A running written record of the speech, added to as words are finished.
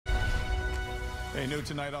A new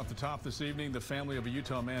tonight off the top this evening. The family of a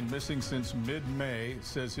Utah man missing since mid-May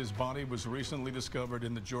says his body was recently discovered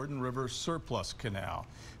in the Jordan River surplus canal.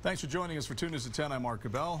 Thanks for joining us for 2 News at 10. I'm Mark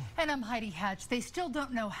Cabell. And I'm Heidi Hatch. They still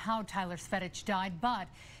don't know how Tyler Svetich died, but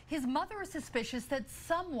his mother is suspicious that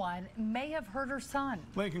someone may have hurt her son.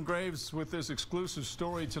 Lincoln Graves with this exclusive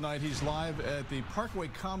story tonight. He's live at the Parkway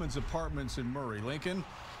Commons Apartments in Murray. Lincoln.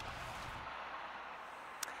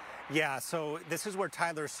 Yeah, so this is where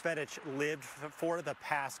Tyler Svetich lived for the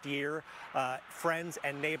past year. Friends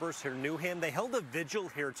and neighbors who knew him, they held a vigil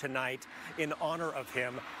here tonight in honor of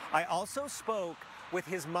him. I also spoke with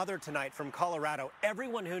his mother tonight from Colorado.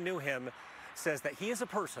 Everyone who knew him says that he is a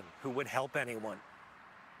person who would help anyone.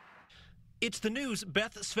 It's the news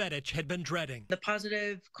Beth Svetich had been dreading. The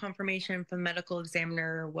positive confirmation from the medical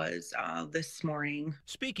examiner was this morning.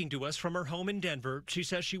 Speaking to us from her home in Denver, she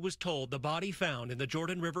says she was told the body found in the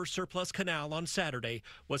Jordan River surplus canal on Saturday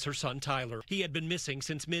was her son Tyler. He had been missing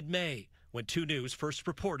since mid-May, when 2 News first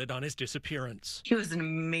reported on his disappearance. He was an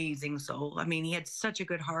amazing soul. I mean, he had such a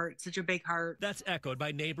good heart, such a big heart. That's echoed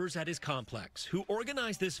by neighbors at his complex, who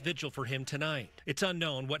organized this vigil for him tonight. It's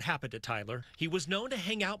unknown what happened to Tyler. He was known to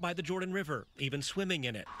hang out by the Jordan River, even swimming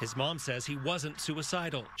in it. His mom says he wasn't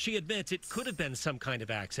suicidal. She admits it could have been some kind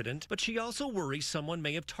of accident, but she also worries someone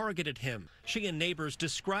may have targeted him. She and neighbors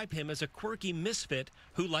describe him as a quirky misfit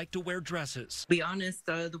who liked to wear dresses. To be honest,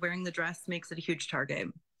 the wearing the dress makes it a huge target.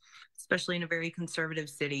 Especially in a very conservative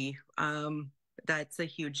city, that's a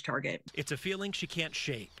huge target. It's a feeling she can't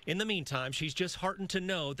shake. In the meantime, she's just heartened to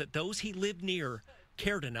know that those he lived near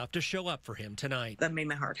cared enough to show up for him tonight. That made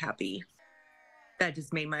my heart happy. That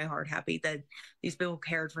just made my heart happy that these people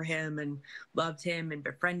cared for him and loved him and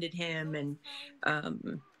befriended him,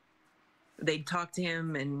 and they'd talk to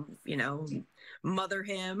him and, you know, mother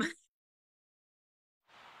him.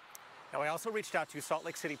 Now, I also reached out to Salt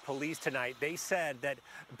Lake City Police tonight. They said that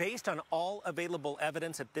based on all available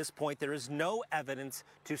evidence at this point, there is no evidence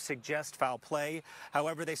to suggest foul play.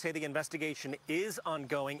 However, they say the investigation is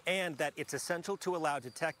ongoing and that it's essential to allow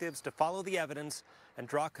detectives to follow the evidence and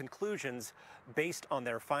draw conclusions based on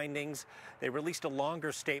their findings. They released a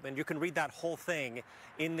longer statement. You can read that whole thing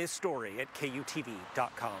in this story at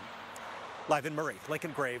KUTV.com. Live in Murray,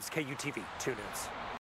 Lincoln Graves, KUTV 2 News.